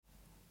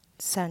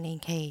常年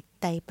期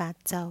第八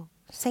周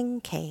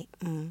星期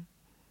五，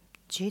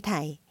主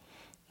題：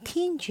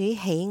天主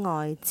喜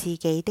愛自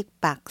己的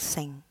百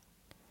姓。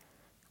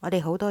我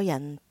哋好多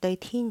人對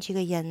天主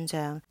嘅印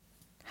象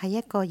係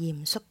一個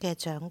嚴肅嘅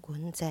掌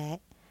管者，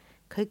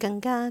佢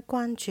更加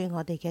關注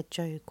我哋嘅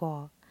罪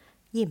過，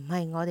而唔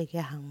係我哋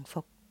嘅幸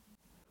福。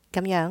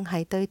咁樣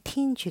係對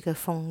天主嘅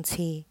諷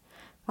刺。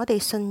我哋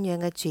信仰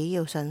嘅主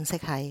要信息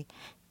係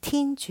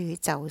天主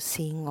就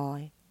是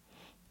愛。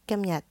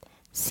今日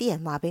詩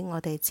人話俾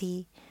我哋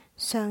知，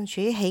上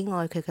主喜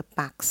愛佢嘅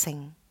百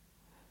姓。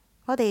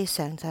我哋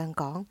常常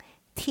講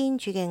天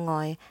主嘅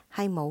愛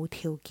係無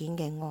條件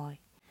嘅愛，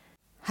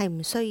係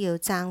唔需要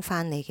爭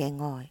返嚟嘅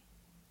愛。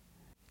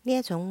呢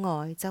一種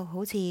愛就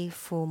好似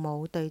父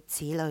母對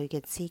子女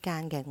嘅之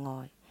間嘅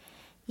愛。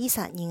依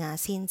撒意亞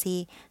先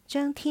知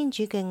將天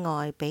主嘅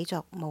愛比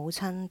作母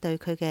親對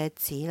佢嘅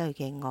子女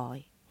嘅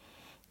愛。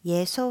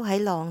耶穌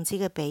喺浪子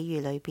嘅比喻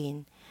裏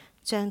邊，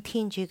將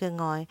天主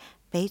嘅愛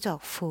比作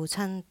父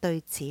親對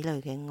子女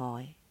嘅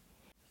愛。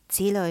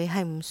子女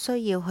係唔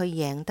需要去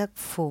贏得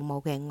父母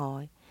嘅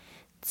愛，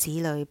子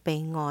女被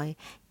愛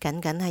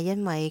僅僅係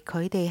因為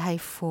佢哋係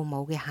父母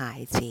嘅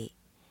孩子。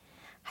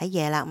喺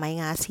耶肋米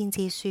亞先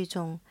知書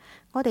中，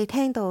我哋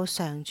聽到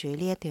上主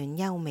呢一段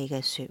優美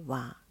嘅說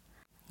話：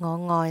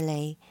我愛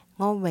你，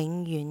我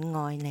永遠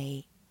愛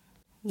你。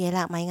耶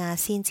肋米亞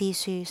先知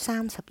書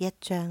31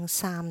章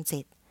3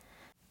節。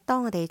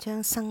當我哋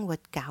將生活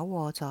搞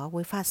禍咗，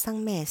會發生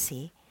咩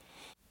事？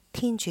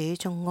天主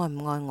仲愛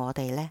唔愛我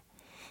哋呢？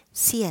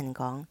詩人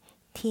講，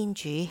天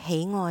主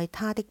喜愛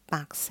他的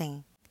百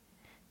姓。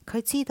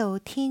佢知道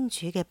天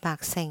主嘅百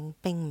姓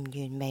並唔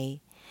完美，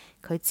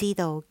佢知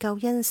道救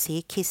恩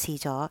史揭示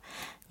咗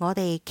我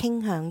哋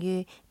傾向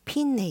於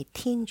偏離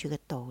天主嘅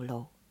道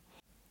路。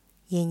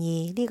然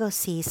而呢個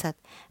事實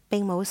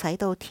並冇使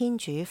到天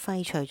主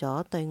廢除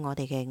咗對我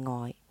哋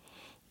嘅愛。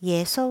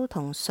耶穌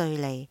同稅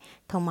吏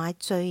同埋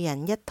罪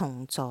人一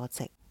同坐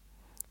席，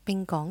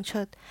並講出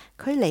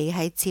佢嚟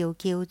係召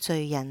叫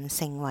罪人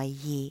成為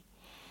義，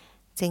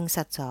證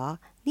實咗呢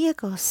一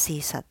個事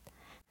實。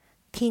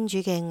天主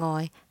嘅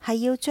愛係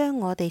要將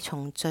我哋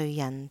從罪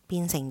人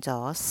變成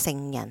咗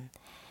聖人，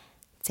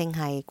正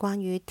係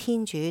關於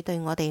天主對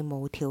我哋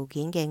無條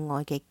件嘅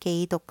愛嘅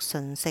基督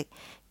信息，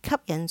吸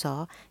引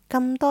咗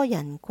咁多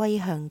人歸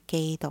向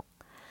基督。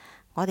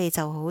我哋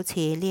就好似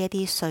呢一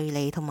啲稅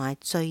吏同埋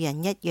罪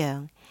人一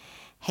樣，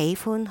喜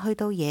歡去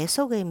到耶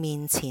穌嘅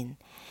面前，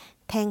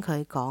聽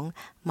佢講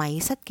迷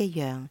失嘅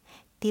羊、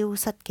丟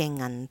失嘅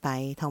銀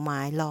幣同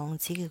埋浪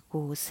子嘅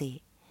故事。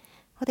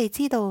我哋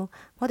知道，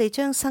我哋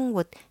將生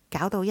活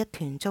搞到一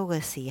團糟嘅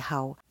時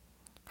候，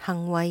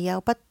行為又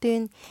不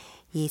端，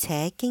而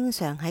且經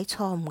常喺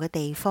錯誤嘅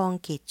地方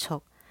結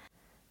束。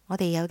我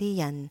哋有啲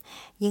人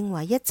認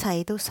為一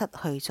切都失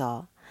去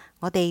咗。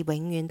我哋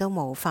永遠都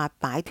無法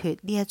擺脫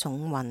呢一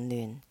種混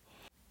亂。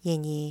然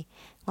而，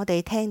我哋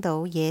聽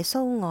到耶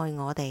穌愛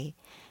我哋，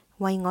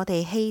為我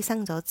哋犧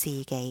牲咗自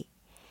己，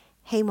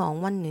希望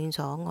溫暖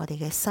咗我哋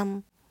嘅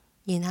心。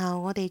然後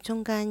我哋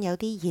中間有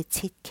啲熱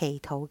切祈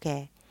禱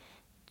嘅：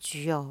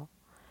主啊，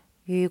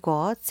如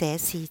果這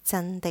是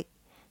真的，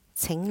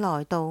請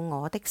來到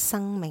我的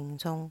生命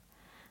中，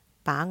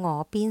把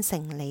我變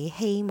成你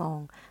希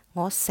望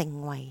我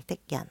成為的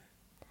人。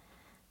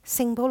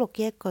聖保祿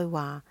嘅一句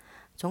話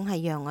總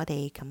係讓我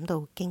哋感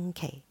到驚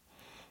奇，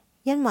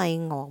因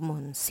為我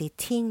們是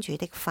天主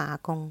的化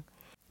工，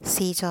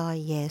是在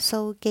耶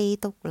穌基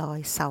督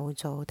內受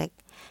造的。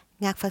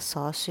厄弗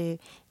所書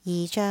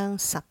2章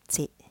10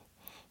節。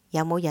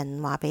有冇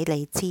人話俾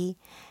你知，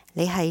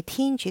你係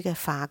天主嘅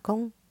化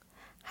工？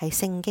喺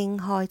聖經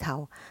開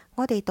頭，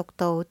我哋讀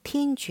到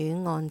天主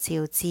按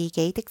照自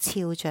己的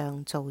肖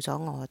像做咗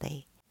我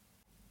哋，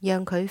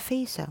讓佢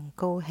非常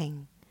高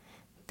興。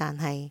但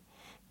係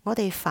我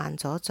哋犯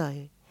咗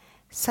罪，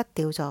失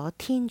掉咗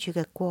天主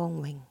嘅光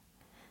榮，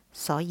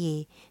所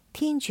以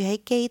天主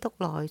喺基督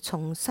內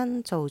重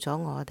新做咗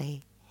我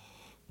哋。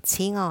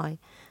此外，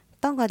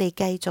當我哋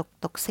繼續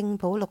讀聖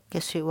保祿嘅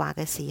說話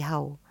嘅時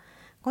候，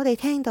我哋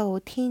聽到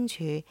天主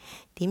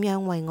點樣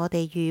為我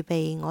哋預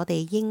備我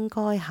哋應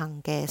該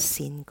行嘅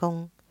善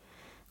工。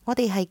我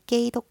哋係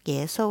基督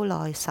耶穌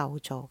內受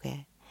造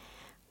嘅，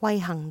為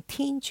行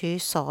天主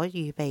所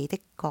預備的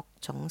各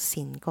種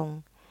善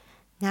工。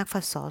厄弗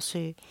所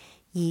書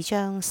2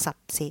章10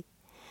節。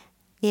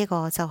呢一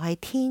個就係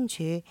天主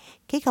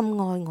幾咁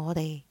愛我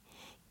哋，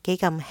幾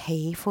咁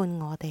喜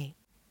歡我哋。